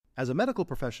As a medical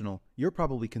professional, you're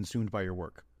probably consumed by your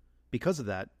work. Because of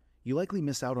that, you likely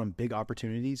miss out on big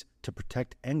opportunities to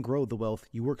protect and grow the wealth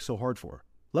you work so hard for.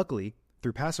 Luckily,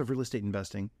 through passive real estate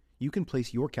investing, you can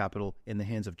place your capital in the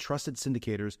hands of trusted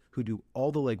syndicators who do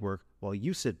all the legwork while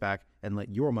you sit back and let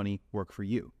your money work for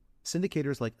you.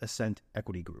 Syndicators like Ascent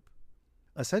Equity Group.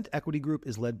 Ascent Equity Group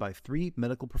is led by 3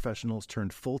 medical professionals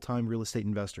turned full-time real estate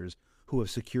investors who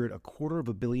have secured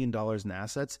 $250 million in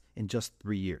assets in just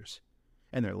 3 years.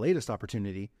 And their latest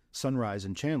opportunity, Sunrise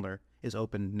in Chandler, is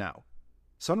open now.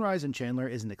 Sunrise in Chandler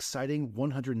is an exciting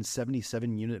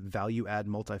 177-unit value-add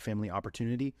multifamily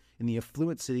opportunity in the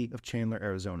affluent city of Chandler,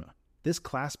 Arizona. This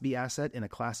Class B asset in a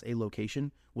Class A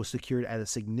location was secured at a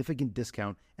significant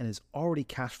discount and is already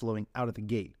cash flowing out of the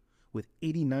gate, with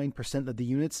 89% of the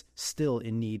units still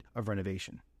in need of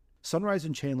renovation. Sunrise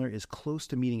in Chandler is close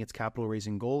to meeting its capital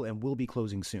raising goal and will be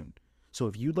closing soon. So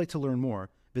if you'd like to learn more,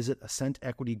 visit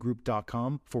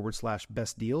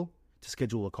ascentequitygroup.com/best deal to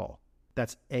schedule a call.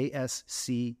 That's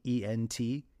ASCENT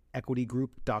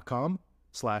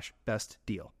equitygroup.com/best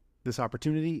deal. This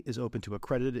opportunity is open to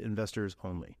accredited investors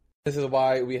only. This is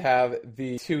why we have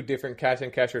the 2 different cash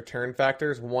and cash return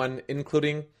factors, one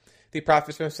including the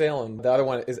profits from sale and the other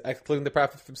one is excluding the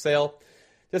profits from sale.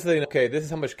 Just so you know, okay, this is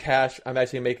how much cash I'm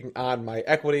actually making on my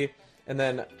equity, and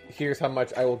then here's how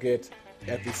much I will get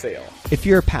at the sale. If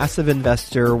you're a passive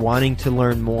investor wanting to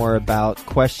learn more about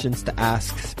questions to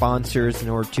ask sponsors in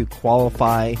order to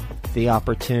qualify the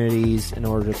opportunities, in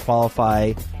order to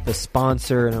qualify the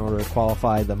sponsor, in order to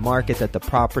qualify the market that the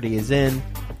property is in,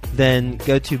 then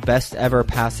go to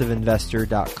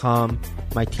besteverpassiveinvestor.com.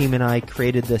 My team and I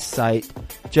created this site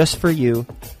just for you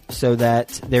so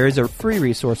that there is a free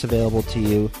resource available to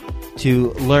you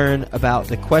to learn about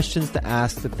the questions to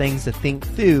ask, the things to think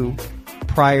through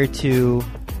prior to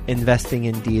investing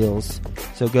in deals.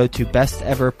 So go to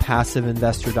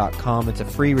besteverpassiveinvestor.com. It's a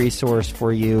free resource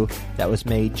for you that was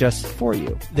made just for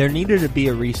you. There needed to be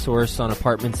a resource on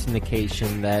apartment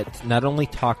syndication that not only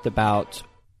talked about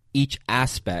each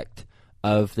aspect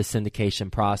of the syndication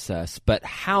process, but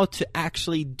how to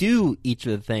actually do each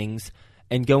of the things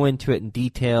and go into it in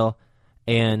detail.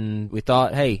 And we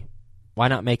thought, hey, why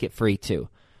not make it free too?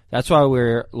 That's why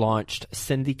we launched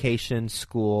Syndication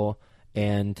School.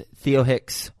 And Theo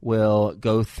Hicks will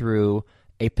go through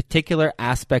a particular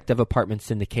aspect of apartment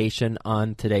syndication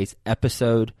on today's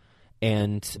episode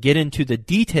and get into the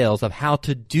details of how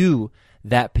to do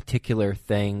that particular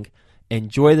thing.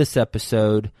 Enjoy this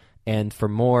episode, and for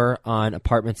more on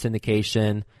apartment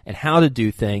syndication and how to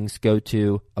do things, go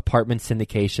to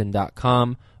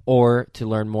apartmentsyndication.com, or to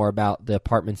learn more about the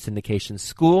Apartment Syndication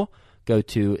School, go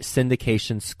to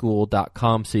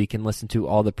syndicationschool.com so you can listen to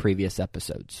all the previous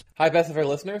episodes. Hi, Best Ever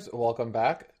listeners. Welcome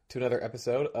back to another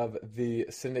episode of the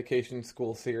Syndication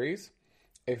School series,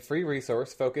 a free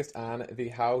resource focused on the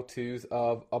how-tos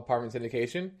of apartment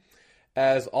syndication.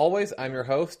 As always, I'm your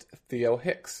host, Theo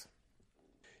Hicks.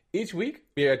 Each week,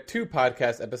 we have 2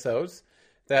 podcast episodes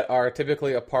that are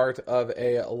typically a part of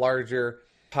a larger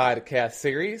podcast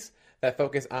series that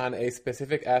focus on a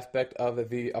specific aspect of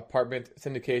the apartment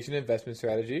syndication investment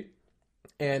strategy.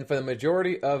 And for the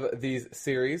majority of these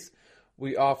series,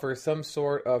 we offer some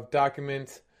sort of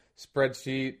document,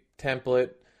 spreadsheet,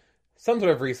 template, some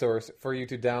sort of resource for you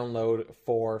to download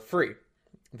for free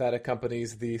that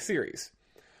accompanies the series.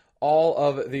 All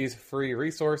of these free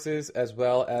resources, as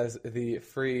well as the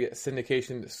free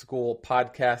Syndication School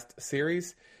podcast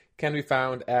series, can be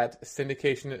found at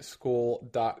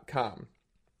syndicationschool.com.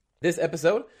 This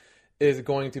episode is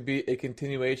going to be a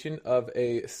continuation of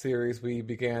a series we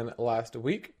began last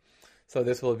week. So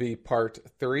this will be part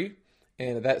 3,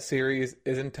 and that series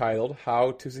is entitled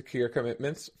How to Secure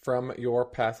Commitments from Your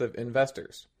Passive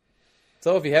Investors.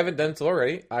 So if you haven't done so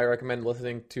already, I recommend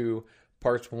listening to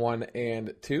parts 1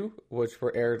 and 2, which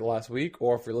were aired last week,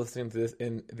 or if you're listening to this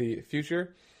in the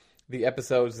future, the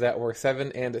episodes that were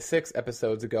 7 and 6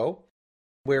 episodes ago,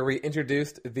 where we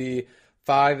introduced the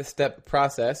 5-step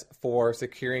process for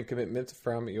securing commitments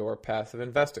from your passive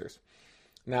investors.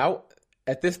 Now,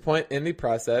 at this point in the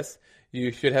process,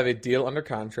 you should have a deal under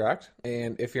contract.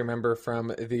 And if you remember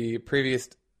from the previous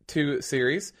 2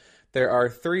 series, there are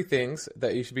 3 things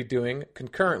that you should be doing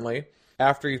concurrently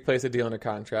after you place a deal under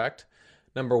contract.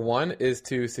 Number 1 is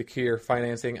to secure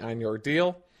financing on your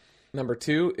deal. Number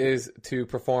 2 is to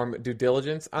perform due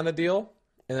diligence on the deal.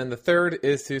 And then the 3rd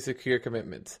is to secure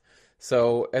commitments.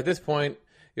 So at this point,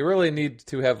 you really need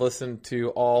to have listened to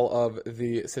all of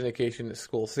the Syndication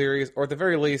School series, or at the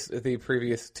very least, the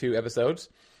previous 2 episodes.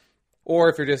 Or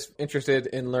if you're just interested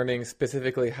in learning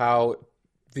specifically how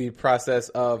the process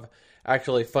of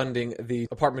actually funding the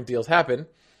apartment deals happen,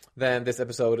 then this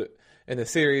episode in the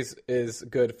series is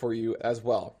good for you as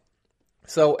well.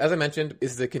 So as I mentioned,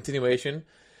 this is a continuation.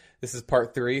 This is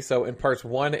part 3. So in parts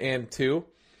 1 and 2,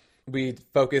 we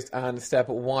focused on step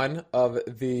 1 of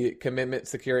the commitment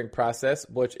securing process,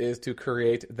 which is to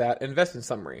create that investment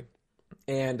summary.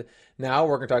 And now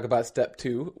we're going to talk about step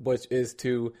 2, which is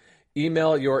to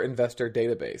email your investor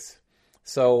database.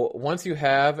 So once you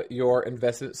have your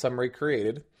investment summary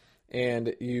created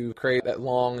and you create that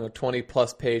long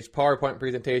 20-plus page PowerPoint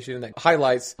presentation that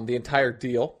highlights the entire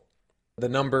deal, the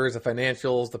numbers, the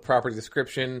financials, the property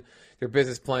description, your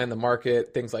business plan, the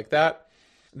market, things like that,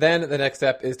 then the next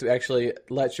step is to actually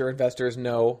let your investors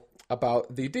know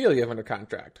about the deal you have under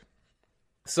contract.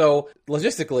 So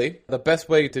logistically, the best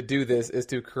way to do this is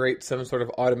to create some sort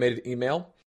of automated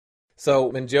email. So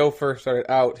when Joe first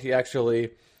started out, he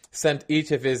actually sent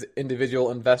each of his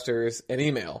individual investors an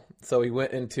email. So he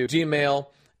went into Gmail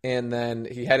and then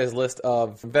he had his list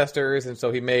of investors. And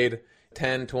so he made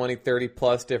 10, 20, 30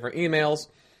 plus different emails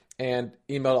and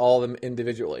emailed all of them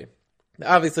individually.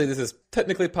 Now, obviously, this is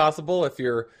technically possible if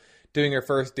you're doing your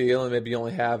first deal and maybe you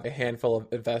only have a handful of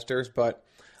investors. But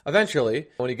eventually,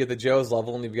 when you get to Joe's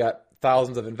level and you've got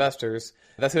thousands of investors,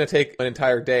 that's going to take an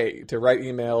entire day to write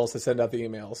emails, to send out the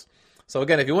emails. So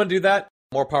again, if you want to do that,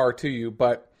 more power to you.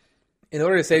 But in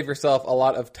order to save yourself a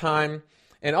lot of time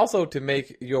and also to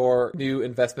make your new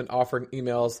investment offering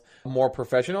emails more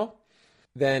professional,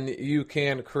 then you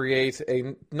can create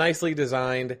a nicely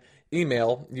designed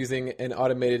email using an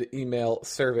automated email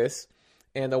service.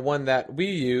 And the one that we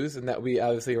use and that we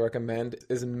obviously recommend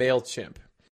is MailChimp.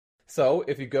 So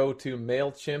if you go to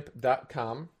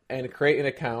MailChimp.com and create an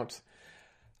account,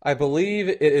 I believe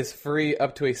it is free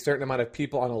up to a certain amount of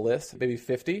people on a list, maybe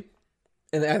 50.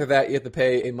 And after that, you have to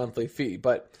pay a monthly fee.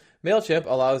 But MailChimp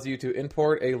allows you to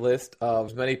import a list of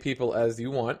as many people as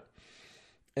you want.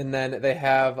 And then they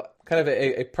have kind of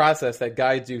a process that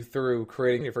guides you through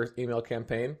creating your first email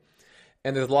campaign.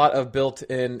 And there's a lot of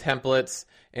built-in templates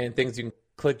and things you can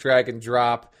click, drag, and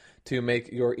drop to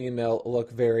make your email look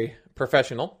very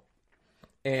professional.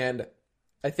 And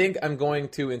I think I'm going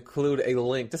to include a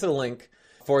link, just a link,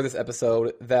 for this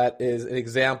episode that is an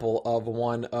example of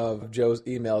one of Joe's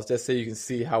emails, just so you can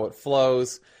see how it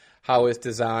flows, how it's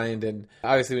designed. And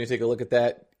obviously, when you take a look at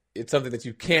that, it's something that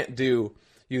you can't do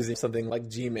using something like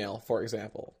Gmail, for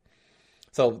example.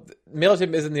 So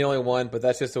MailChimp isn't the only one, but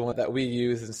that's just the one that we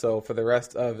use. And so for the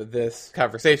rest of this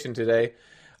conversation today,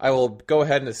 I will go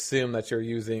ahead and assume that you're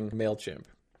using MailChimp.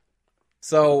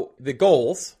 So the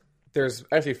goals, there's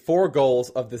actually 4 goals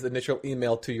of this initial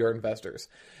email to your investors.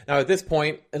 Now at this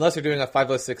point, unless you're doing a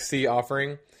 506c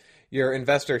offering, your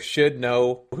investor should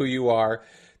know who you are.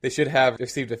 They should have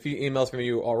received a few emails from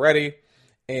you already,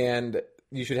 and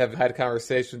you should have had a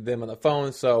conversation with them on the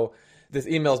phone. So this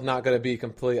email is not going to be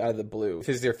completely out of the blue. If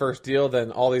this is your first deal,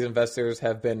 then all these investors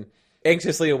have been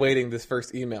anxiously awaiting this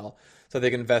first email so they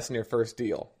can invest in your first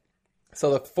deal.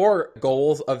 So the 4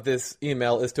 goals of this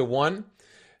email is to 1,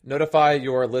 notify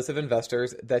your list of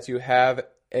investors that you have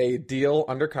a deal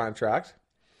under contract.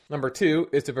 Number 2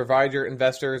 is to provide your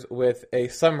investors with a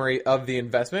summary of the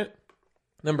investment.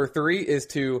 Number 3 is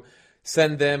to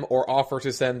send them or offer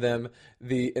to send them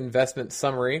the investment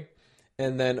summary.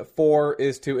 And then 4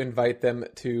 is to invite them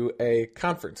to a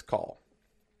conference call.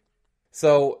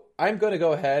 So I'm going to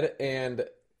go ahead and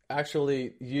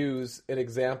actually use an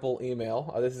example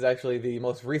email. This is actually the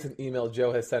most recent email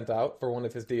Joe has sent out for one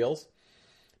of his deals,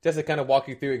 just to kind of walk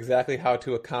you through exactly how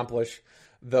to accomplish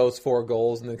those 4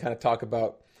 goals and then kind of talk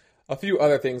about a few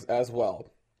other things as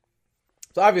well.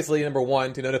 So obviously, number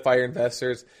 1, to notify your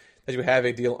investors that you have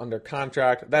a deal under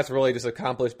contract. That's really just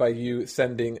accomplished by you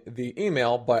sending the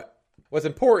email, but what's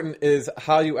important is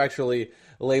how you actually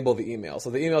label the email. So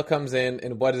the email comes in,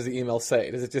 and what does the email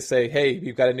say? Does it just say, hey,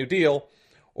 you've got a new deal?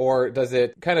 Or does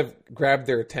it kind of grab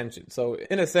their attention? So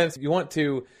in a sense, you want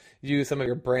to use some of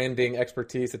your branding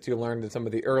expertise that you learned in some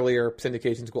of the earlier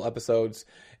syndication school episodes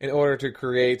in order to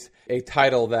create a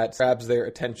title that grabs their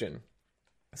attention.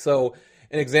 So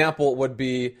an example would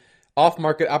be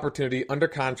off-market opportunity under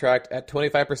contract at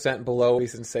 25% below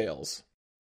recent sales.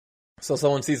 So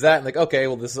someone sees that and like, okay,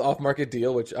 well, this is an off-market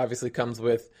deal, which obviously comes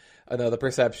with the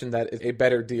perception that it's a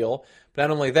better deal. But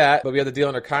not only that, but we have the deal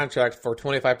under contract for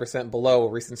 25% below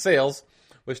recent sales,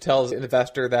 which tells an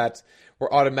investor that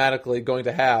we're automatically going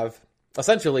to have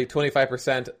essentially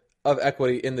 25% of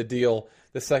equity in the deal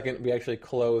the second we actually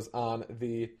close on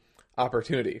the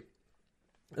opportunity.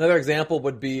 Another example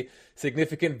would be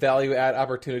significant value add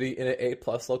opportunity in an A+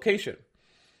 location.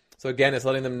 So again, it's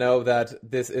letting them know that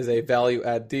this is a value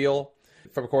add deal.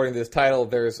 From according to this title,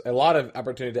 there's a lot of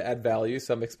opportunity to add value,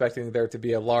 so I'm expecting there to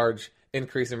be a large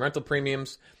increase in rental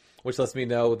premiums, which lets me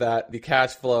know that the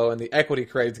cash flow and the equity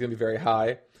created is going to be very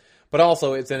high. But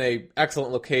also, it's in an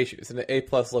excellent location. It's in an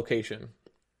A-plus location.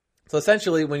 So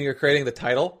essentially, when you're creating the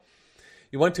title,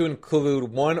 you want to include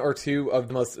one or two of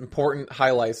the most important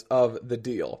highlights of the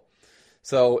deal.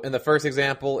 So in the first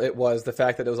example, it was the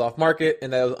fact that it was off market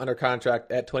and that it was under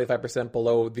contract at 25%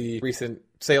 below the recent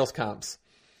sales comps.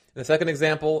 In the second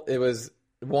example, it was,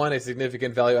 one, a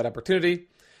significant value add opportunity,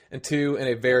 and two, in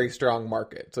a very strong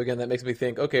market. So again, that makes me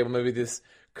think, okay, well, maybe this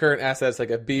current asset's like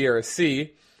a B or a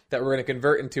C that we're going to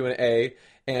convert into an A,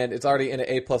 and it's already in an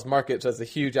A-plus market, so it's a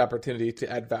huge opportunity to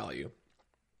add value.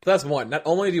 So that's one. Not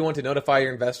only do you want to notify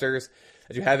your investors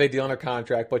that you have a deal under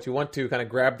contract, but you want to kind of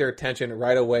grab their attention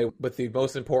right away with the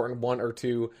most important one or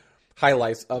two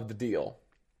highlights of the deal.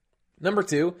 Number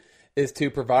two is to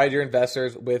provide your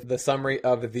investors with the summary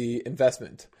of the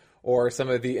investment or some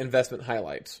of the investment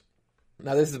highlights.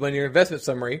 Now, this is when your investment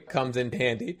summary comes in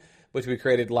handy, which we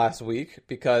created last week,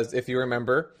 because if you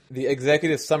remember, the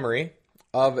executive summary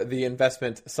of the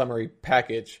investment summary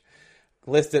package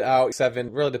listed out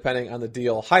 7, really depending on the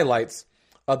deal, highlights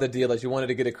of the deal that you wanted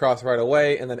to get across right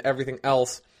away, and then everything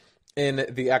else in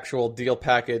the actual deal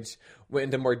package went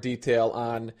into more detail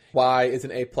on why it's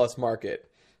an A-plus market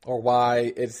or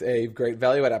why it's a great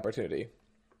value add opportunity.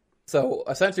 So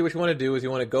essentially what you want to do is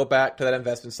you want to go back to that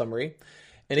investment summary,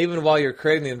 and even while you're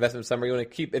creating the investment summary, you want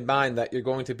to keep in mind that you're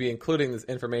going to be including this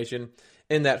information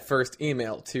in that first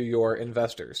email to your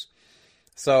investors.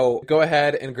 So go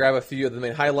ahead and grab a few of the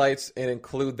main highlights and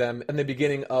include them in the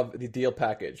beginning of the deal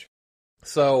package.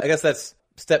 So I guess that's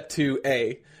step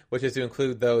 2A, which is to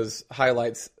include those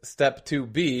highlights. Step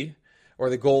 2B, or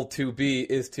the goal 2B,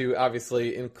 is to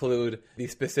obviously include the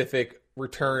specific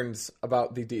returns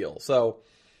about the deal. So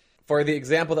for the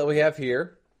example that we have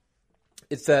here,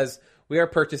 it says, we are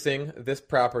purchasing this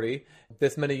property,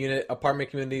 this many unit apartment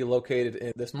community located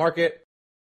in this market.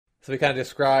 So we kind of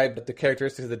described the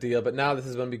characteristics of the deal, but now this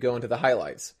is when we go into the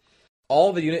highlights.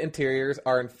 All the unit interiors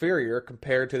are inferior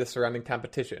compared to the surrounding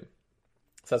competition.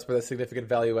 So that's where the significant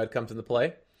value add comes into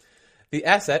play. The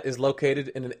asset is located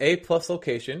in an A-plus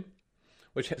location,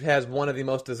 which has one of the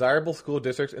most desirable school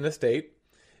districts in the state,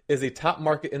 is the top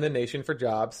market in the nation for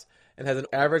jobs, and has an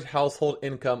average household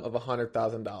income of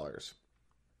 $100,000.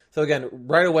 So again,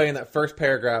 right away in that first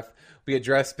paragraph, we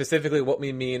address specifically what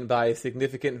we mean by a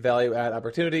significant value add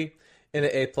opportunity in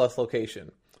an A-plus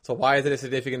location. So why is it a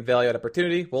significant value add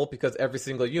opportunity? Well, because every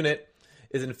single unit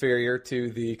is inferior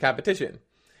to the competition.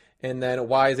 And then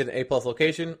why is it an A-plus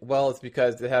location? Well, it's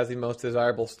because it has the most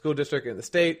desirable school district in the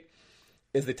state,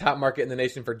 is the top market in the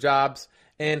nation for jobs,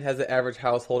 and has the average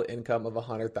household income of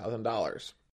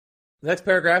 $100,000. The next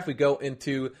paragraph, we go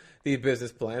into the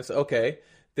business plan. So, okay,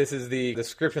 this is the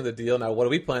description of the deal. Now, what do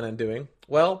we plan on doing?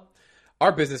 Well,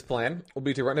 our business plan will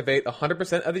be to renovate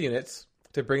 100% of the units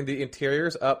to bring the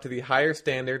interiors up to the higher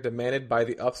standard demanded by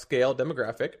the upscale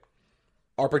demographic.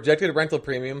 Our projected rental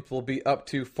premiums will be up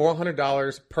to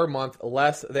 $400 per month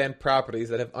less than properties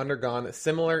that have undergone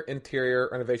similar interior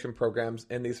renovation programs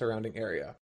in the surrounding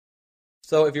area.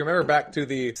 So if you remember back to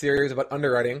the series about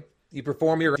underwriting, you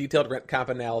perform your detailed rent comp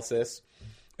analysis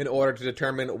in order to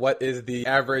determine what is the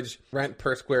average rent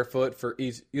per square foot for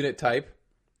each unit type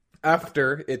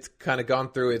after it's kind of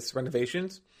gone through its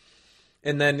renovations.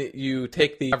 And then you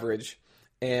take the average,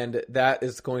 and that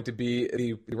is going to be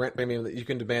the rent premium that you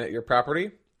can demand at your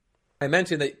property. I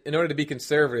mentioned that in order to be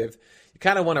conservative, you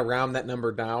kind of want to round that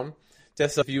number down.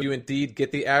 Just so if you indeed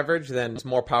get the average, then it's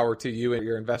more power to you and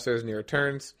your investors and your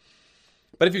returns.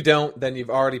 But if you don't, then you've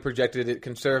already projected it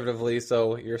conservatively,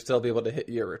 so you'll still be able to hit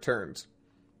your returns.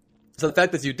 So the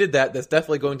fact that you did that, that's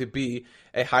definitely going to be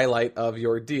a highlight of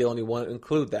your deal, and you want to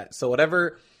include that. So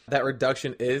whatever that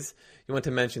reduction is, you want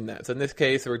to mention that. So in this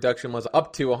case, the reduction was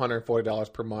up to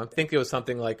 $140 per month. I think it was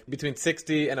something like between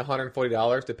 $60 and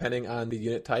 $140, depending on the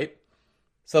unit type.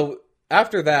 So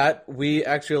after that, we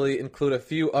actually include a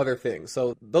few other things.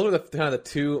 So those are kind of the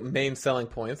two main selling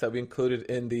points that we included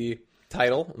in the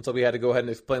title. And so we had to go ahead and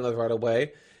explain those right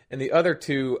away. And the other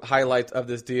two highlights of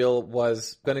this deal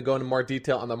was going to go into more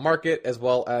detail on the market as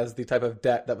well as the type of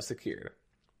debt that was secured.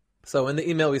 So in the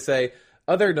email, we say,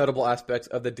 other notable aspects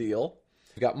of the deal,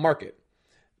 we got market.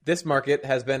 This market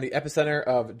has been the epicenter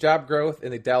of job growth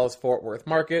in the Dallas-Fort Worth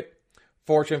market.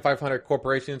 Fortune 500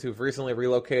 corporations who've recently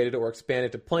relocated or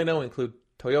expanded to Plano include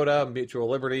Toyota, Mutual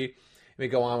Liberty, and we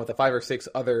go on with the 5 or 6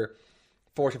 other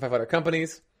Fortune 500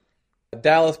 companies.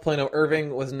 Dallas Plano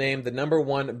Irving was named the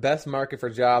 #1 best market for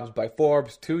jobs by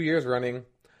Forbes 2 years running.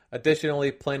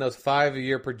 Additionally, Plano's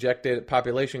 5-year projected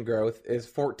population growth is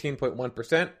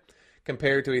 14.1%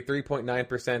 compared to a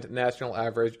 3.9% national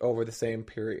average over the same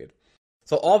period.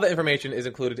 So all the information is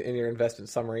included in your investment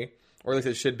summary, or at least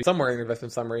it should be somewhere in your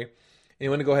investment summary. And you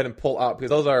want to go ahead and pull out, because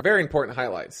those are very important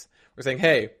highlights. We're saying,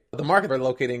 hey, the market we're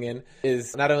locating in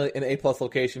is not only an A-plus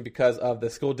location because of the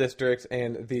school districts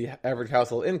and the average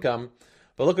household income,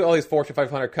 but look at all these Fortune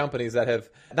 500 companies that have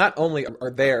not only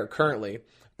are there currently,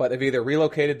 but have either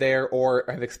relocated there or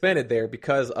have expanded there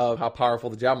because of how powerful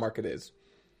the job market is.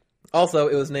 Also,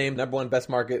 it was named number one best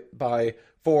market by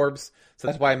Forbes. So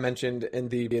that's why I mentioned in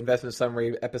the investment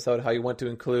summary episode how you want to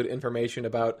include information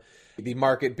about the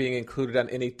market being included on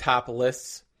any top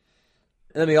lists.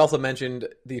 And then we also mentioned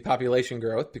the population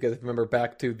growth, because if you remember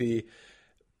back to the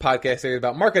podcast series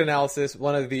about market analysis,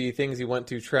 one of the things you want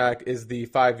to track is the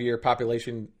 5-year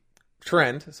population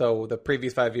trend. So the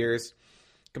previous 5 years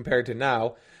compared to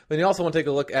now. Then you also want to take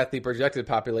a look at the projected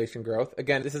population growth.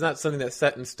 Again, this is not something that's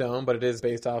set in stone, but it is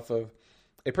based off of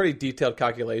a pretty detailed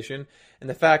calculation. And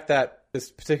the fact that this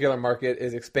particular market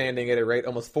is expanding at a rate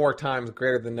almost 4 times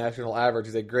greater than the national average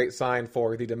is a great sign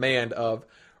for the demand of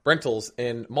rentals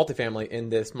in multifamily in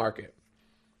this market.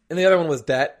 And the other one was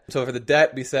debt. So for the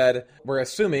debt, we said we're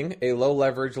assuming a low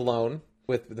leverage loan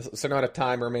with a certain amount of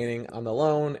time remaining on the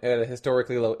loan at a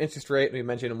historically low interest rate. We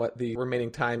mentioned what the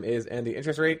remaining time is and the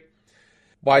interest rate.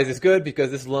 Why is this good? Because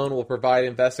this loan will provide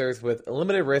investors with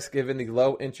limited risk given the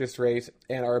low interest rate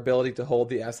and our ability to hold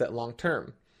the asset long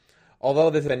term.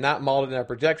 Although this has been not modeled in our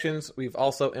projections, we've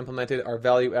also implemented our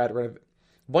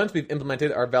Once we've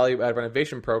implemented our value-add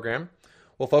renovation program,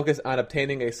 we'll focus on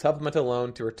obtaining a supplemental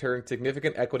loan to return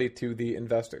significant equity to the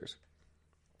investors.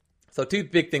 So 2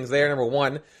 big things there. Number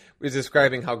 1 is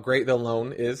describing how great the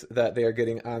loan is that they are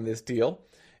getting on this deal.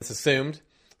 It's assumed, so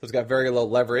it's got very low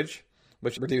leverage,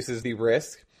 which reduces the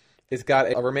risk. It's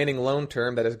got a remaining loan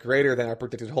term that is greater than our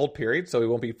predicted hold period, so we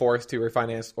won't be forced to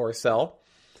refinance or sell.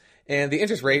 And the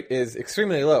interest rate is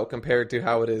extremely low compared to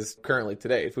how it is currently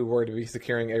today if we were to be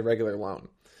securing a regular loan.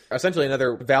 Essentially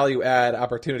another value-add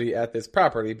opportunity at this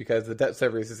property, because the debt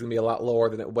service is going to be a lot lower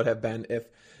than it would have been if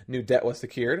new debt was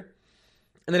secured.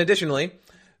 And then additionally,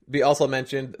 we also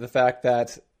mentioned the fact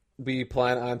that we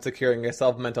plan on securing a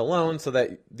supplemental loan so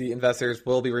that the investors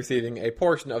will be receiving a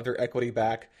portion of their equity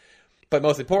back. But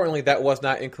most importantly, that was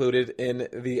not included in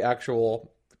the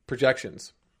actual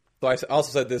projections. So I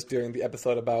also said this during the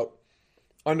episode about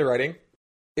underwriting.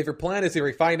 If your plan is to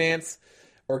refinance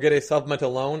or get a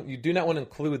supplemental loan, you do not want to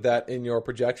include that in your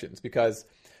projections, because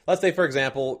let's say, for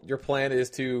example, your plan is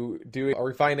to do a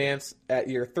refinance at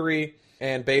year 3,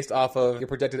 and based off of your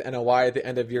projected NOI at the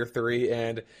end of year 3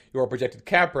 and your projected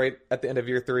cap rate at the end of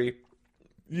year 3,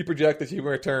 you project that you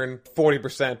will return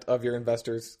 40% of your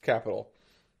investors' capital.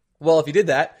 Well, if you did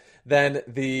that, then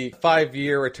the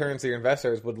 5-year returns to your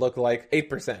investors would look like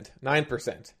 8%,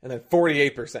 9%, and then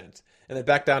 48%, and then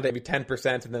back down to maybe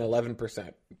 10% and then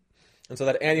 11%. And so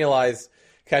that annualized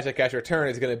cash-on-cash return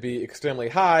is going to be extremely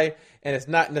high, and it's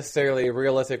not necessarily a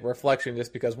realistic reflection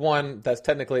just because, one, that's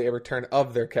technically a return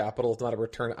of their capital. It's not a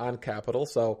return on capital.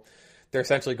 So they're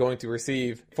essentially going to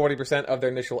receive 40% of their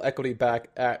initial equity back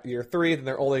at year 3, then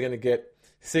they're only going to get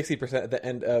 60% at the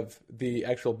end of the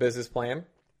actual business plan.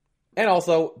 And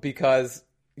also because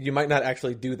you might not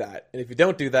actually do that. And if you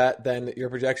don't do that, then your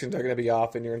projections are going to be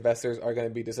off and your investors are going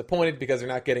to be disappointed because they're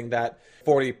not getting that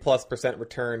 40+%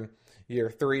 return year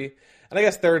 3. And I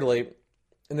guess thirdly,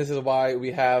 and this is why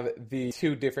we have the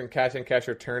 2 different cash-on-cash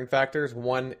return factors,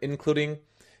 one including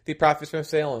the profits from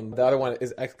sale and the other one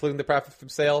is excluding the profits from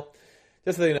sale.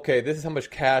 Just so you know, okay, this is how much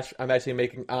cash I'm actually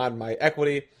making on my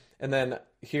equity, and then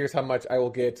here's how much I will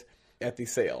get at the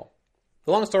sale.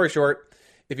 The long story short,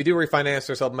 if you do refinance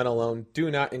or supplemental loan, do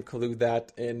not include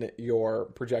that in your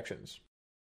projections.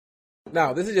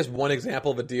 Now, this is just one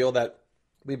example of a deal that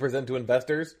we present to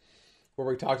investors where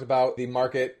we talked about the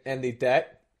market and the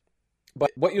debt.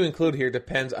 But what you include here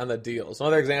depends on the deal. So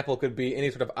another example could be any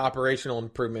sort of operational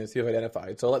improvements you've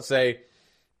identified. So let's say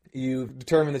you've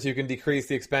determined that you can decrease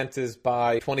the expenses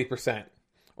by 20%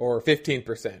 or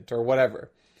 15% or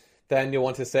whatever. Then you'll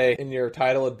want to say in your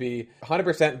title it'd be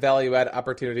 100% value add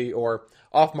opportunity or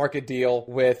off-market deal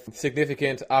with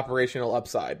significant operational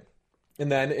upside.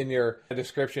 And then in your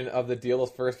description of the deal,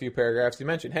 those first few paragraphs, you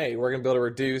mentioned, hey, we're going to be able to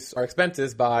reduce our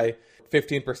expenses by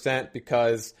 15%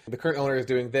 because the current owner is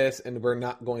doing this and we're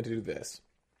not going to do this.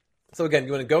 So again,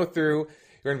 you want to go through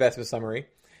your investment summary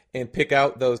and pick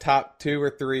out those top 2 or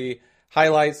 3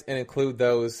 highlights and include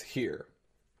those here.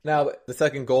 Now, the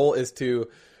second goal is to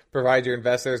provide your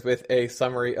investors with a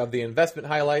summary of the investment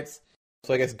highlights.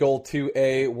 So I guess goal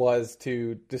 2A was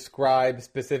to describe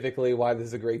specifically why this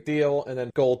is a great deal. And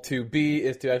then goal 2B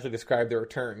is to actually describe the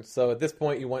returns. So at this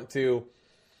point, you want to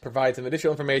provide some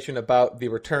additional information about the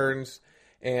returns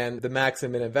and the max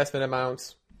and min investment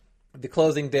amounts, the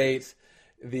closing date,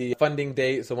 the funding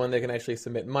date, so when they can actually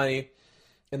submit money,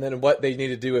 and then what they need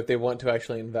to do if they want to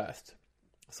actually invest.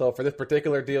 So for this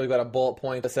particular deal, you've got a bullet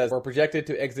point that says we're projected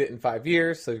to exit in 5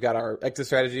 years. So you've got our exit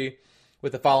strategy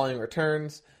with the following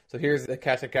returns. So here's the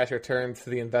cash-on-cash returns to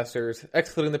the investors,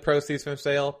 excluding the proceeds from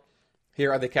sale.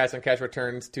 Here are the cash-on-cash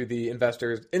returns to the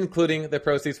investors, including the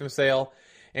proceeds from sale.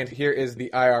 And here is the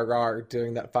IRR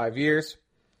during that 5 years.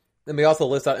 Then we also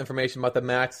list out information about the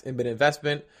max and min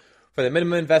investment. For the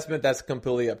minimum investment, that's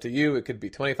completely up to you. It could be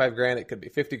 25 grand, it could be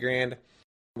 50 grand.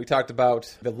 We talked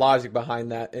about the logic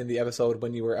behind that in the episode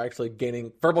when you were actually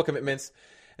gaining verbal commitments.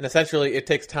 And essentially, it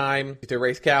takes time to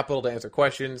raise capital, to answer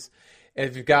questions. And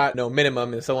if you've got no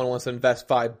minimum and someone wants to invest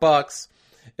 $5,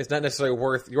 it's not necessarily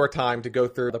worth your time to go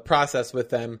through the process with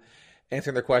them,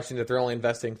 answering their questions if they're only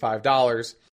investing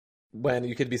 $5, when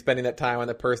you could be spending that time on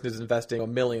the person who's investing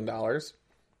 $1 million.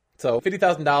 So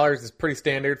 $50,000 is pretty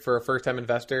standard for a first-time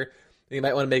investor. You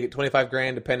might want to make it 25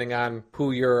 grand depending on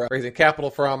who you're raising capital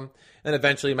from. And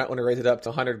eventually you might want to raise it up to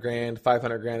 100 grand,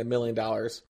 500 grand, $1 million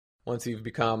once you've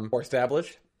become more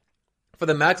established. For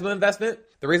the maximum investment,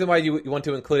 the reason why you want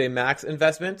to include a max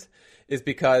investment is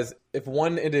because if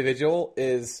one individual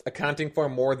is accounting for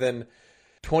more than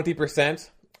 20%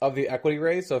 of the equity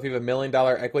raise, so if you have $1 million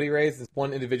equity raise,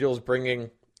 one individual is bringing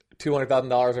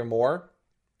 $200,000 or more,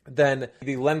 then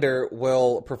the lender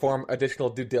will perform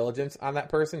additional due diligence on that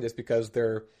person just because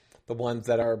they're the ones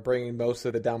that are bringing most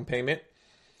of the down payment.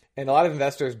 And a lot of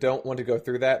investors don't want to go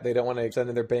through that. They don't want to send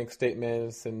in their bank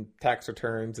statements and tax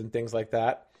returns and things like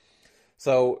that.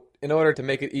 So in order to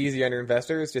make it easy on your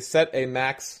investors, just set a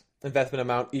max investment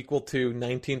amount equal to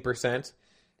 19%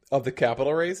 of the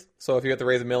capital raise. So if you have to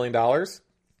raise $1 million,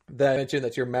 then mention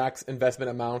that your max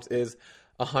investment amount is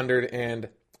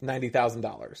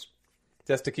 $190,000.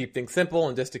 Just to keep things simple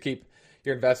and just to keep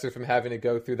your investors from having to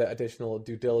go through that additional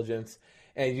due diligence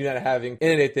and you not having to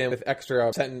inundate them with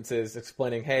extra sentences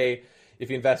explaining, hey, if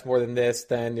you invest more than this,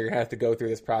 then you're going to have to go through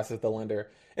this process with the lender.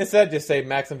 Instead, just say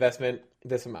max investment,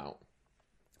 this amount.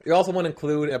 You also want to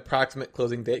include an approximate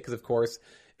closing date because, of course,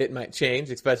 it might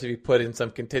change, especially if you put in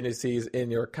some contingencies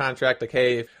in your contract. Like,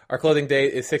 hey, our closing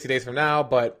date is 60 days from now,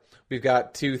 but we've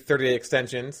got 2 30-day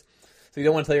extensions. So you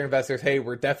don't want to tell your investors, hey,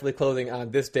 we're definitely closing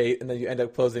on this date, and then you end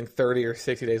up closing 30 or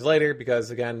 60 days later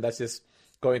because, again, that's just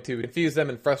going to confuse them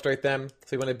and frustrate them.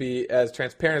 So you want to be as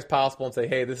transparent as possible and say,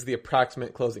 hey, this is the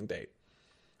approximate closing date.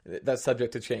 That's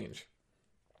subject to change.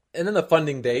 And then the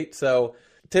funding date. So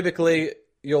typically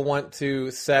you'll want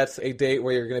to set a date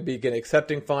where you're going to begin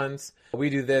accepting funds. We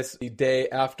do this the day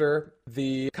after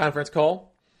the conference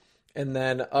call and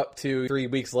then up to 3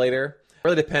 weeks later. It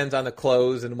really depends on the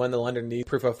close and when the lender needs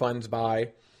proof of funds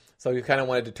by. So you kind of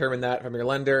want to determine that from your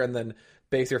lender and then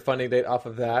base your funding date off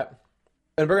of that.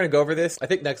 And we're going to go over this, I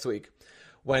think, next week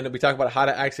when we talk about how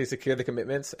to actually secure the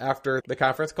commitments after the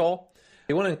conference call.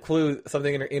 You want to include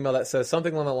something in your email that says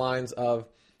something along the lines of,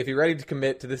 if you're ready to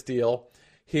commit to this deal,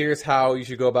 here's how you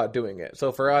should go about doing it.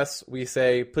 So for us, we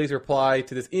say, please reply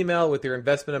to this email with your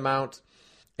investment amount.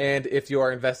 And if you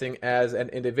are investing as an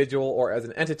individual or as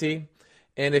an entity,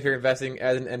 and if you're investing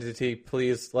as an entity,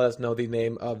 please let us know the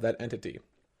name of that entity.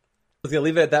 I'm going to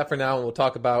leave it at that for now, and we'll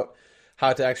talk about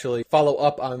how to actually follow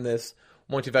up on this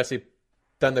once you've actually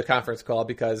done the conference call.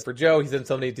 Because for Joe, he's in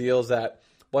so many deals that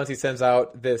once he sends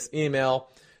out this email,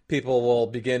 people will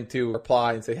begin to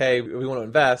reply and say, hey, we want to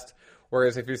invest.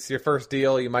 Whereas if it's your first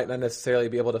deal, you might not necessarily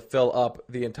be able to fill up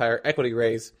the entire equity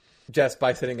raise just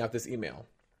by sending out this email.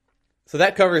 So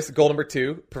that covers goal number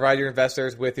 2, provide your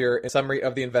investors with your summary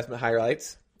of the investment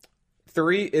highlights.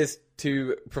 3 is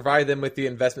to provide them with the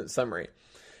investment summary.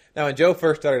 Now, when Joe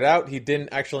first started out, he didn't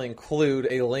actually include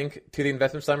a link to the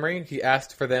investment summary. He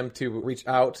asked for them to reach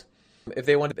out if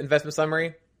they wanted investment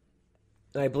summary.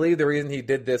 And I believe the reason he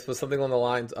did this was something along the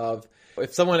lines of,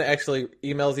 if someone actually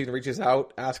emails you and reaches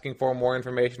out asking for more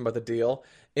information about the deal,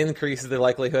 increases the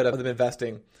likelihood of them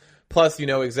investing. Plus, you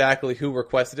know exactly who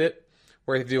requested it.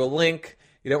 Where if you do a link,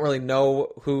 you don't really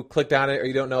know who clicked on it, or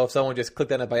you don't know if someone just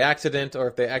clicked on it by accident or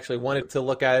if they actually wanted to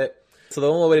look at it. So the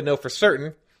only way to know for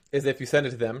certain is if you send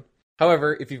it to them.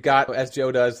 However, if you've got, as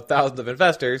Joe does, thousands of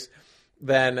investors,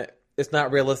 then it's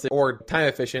not realistic or time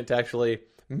efficient to actually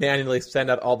manually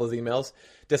send out all those emails,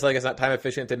 just like it's not time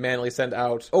efficient to manually send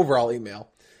out overall email.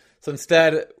 So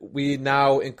instead, we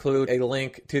now include a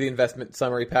link to the investment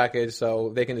summary package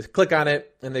so they can just click on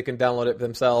it and they can download it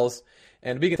themselves.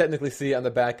 And we can technically see on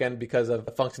the back end, because of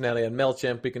the functionality on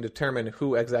MailChimp, we can determine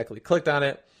who exactly clicked on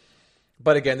it.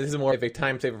 But again, this is more of a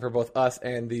time saver for both us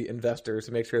and the investors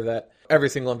to make sure that every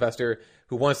single investor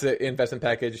who wants the investment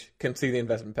package can see the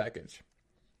investment package.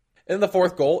 And the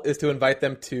fourth goal is to invite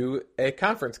them to a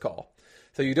conference call.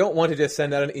 So you don't want to just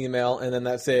send out an email and then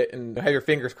that's it and have your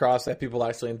fingers crossed that people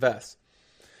actually invest.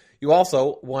 You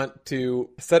also want to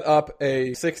set up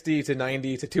a 60 to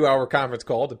 90 to 2 hour conference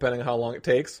call, depending on how long it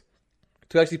takes,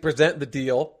 to actually present the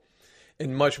deal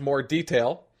in much more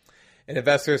detail. And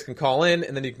investors can call in,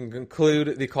 and then you can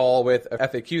conclude the call with a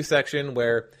FAQ section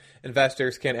where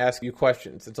investors can ask you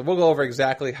questions. And so we'll go over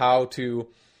exactly how to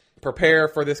prepare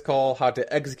for this call, how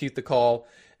to execute the call,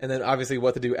 and then obviously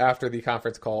what to do after the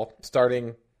conference call.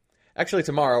 Starting, actually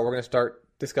tomorrow, we're going to start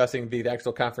discussing the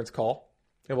actual conference call.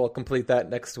 And we'll complete that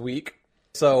next week.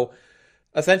 So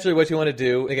essentially what you want to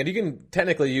do, again, you can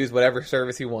technically use whatever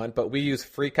service you want, but we use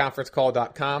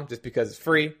freeconferencecall.com just because it's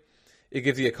free. It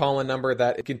gives you a call-in number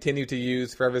that you continue to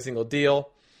use for every single deal,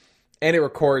 and it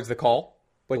records the call.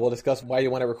 We'll discuss why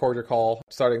you want to record your call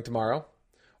starting tomorrow,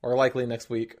 or likely next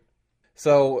week.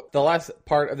 So the last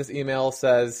part of this email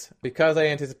says, because I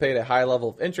anticipate a high level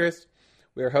of interest,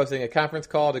 we are hosting a conference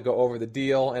call to go over the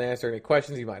deal and answer any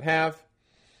questions you might have.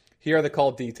 Here are the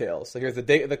call details. So here's the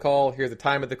date of the call, here's the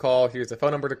time of the call, here's the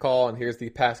phone number to call, and here's the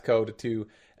passcode to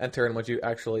enter in what you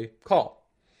actually call.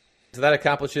 So that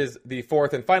accomplishes the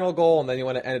fourth and final goal, and then you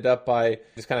want to end it up by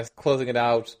just kind of closing it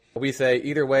out. We say,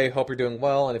 either way, hope you're doing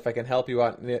well, and if I can help you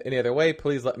out in any other way,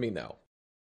 please let me know.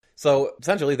 So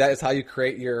essentially, that is how you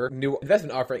create your new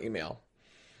investment offering email.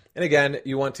 And again,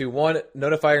 you want to, one,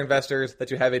 notify your investors that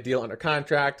you have a deal under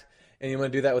contract, and you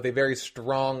want to do that with a very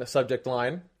strong subject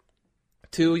line.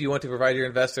 2, you want to provide your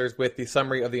investors with the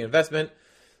summary of the investment.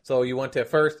 So you want to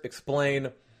first explain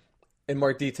in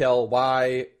more detail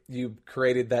why you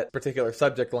created that particular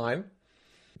subject line.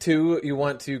 2, you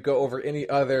want to go over any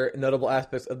other notable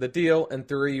aspects of the deal. And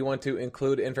 3, you want to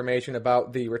include information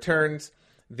about the returns,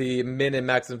 the min and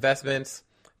max investments,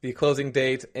 the closing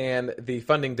date, and the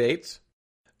funding dates.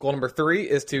 Goal number 3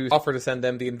 is to offer to send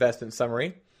them the investment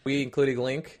summary. We include a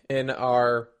link in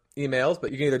our emails,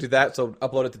 but you can either do that, so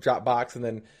upload it to Dropbox and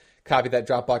then copy that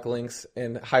Dropbox links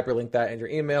and hyperlink that in your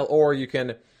email, or you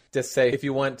can just say, if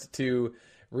you want to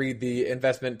read the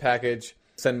investment package,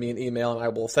 send me an email and I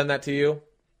will send that to you.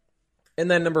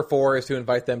 And then number 4 is to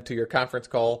invite them to your conference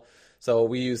call. So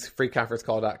we use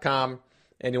freeconferencecall.com,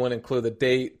 and you want to include the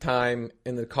date, time,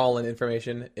 and the call-in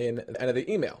information in the end of the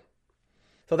email.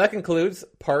 So that concludes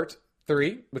part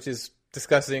 3, which is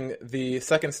discussing the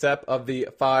second step of the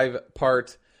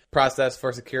 5-part process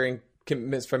for securing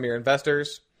commitments from your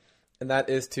investors, and that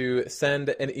is to send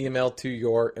an email to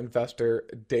your investor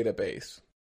database.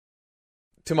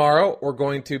 Tomorrow, we're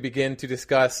going to begin to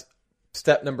discuss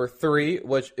step number 3,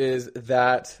 which is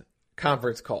that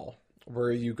conference call,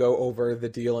 where you go over the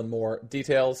deal in more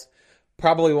details.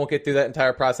 Probably won't get through that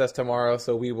entire process tomorrow,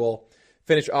 so we will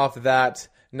finish off that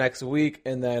next week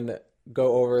and then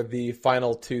go over the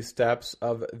final 2 steps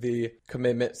of the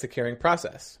commitment securing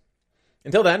process.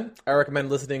 Until then, I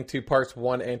recommend listening to parts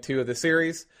 1 and 2 of the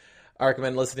series. I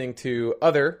recommend listening to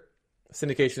other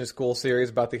syndication school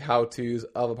series about the how-tos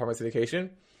of apartment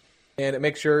syndication. And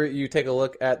make sure you take a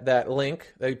look at that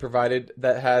link that we provided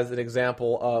that has an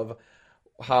example of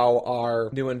how our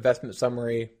new investment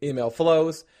summary email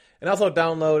flows. And also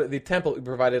download the template we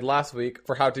provided last week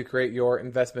for how to create your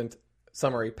investment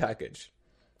summary package.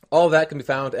 All of that can be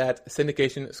found at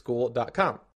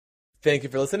syndicationschool.com. Thank you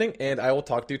for listening, and I will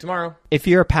talk to you tomorrow. If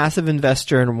you're a passive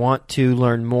investor and want to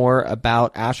learn more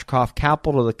about Ashcroft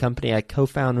Capital, the company I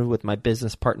co-founded with my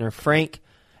business partner Frank,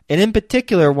 and in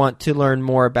particular want to learn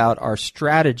more about our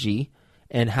strategy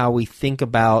and how we think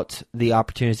about the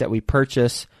opportunities that we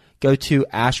purchase, go to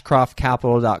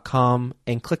ashcroftcapital.com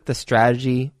and click the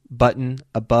strategy button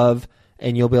above,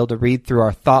 and you'll be able to read through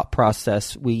our thought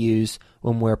process we use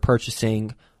when we're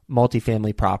purchasing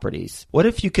multifamily properties. What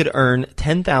if you could earn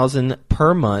 $10,000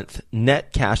 per month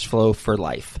net cash flow for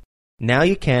life? Now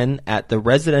you can at the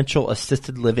Residential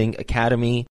Assisted Living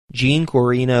Academy. Gene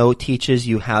Guarino teaches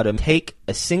you how to take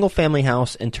a single family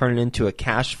house and turn it into a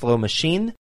cash flow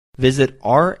machine. Visit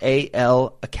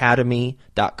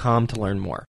RALacademy.com to learn more.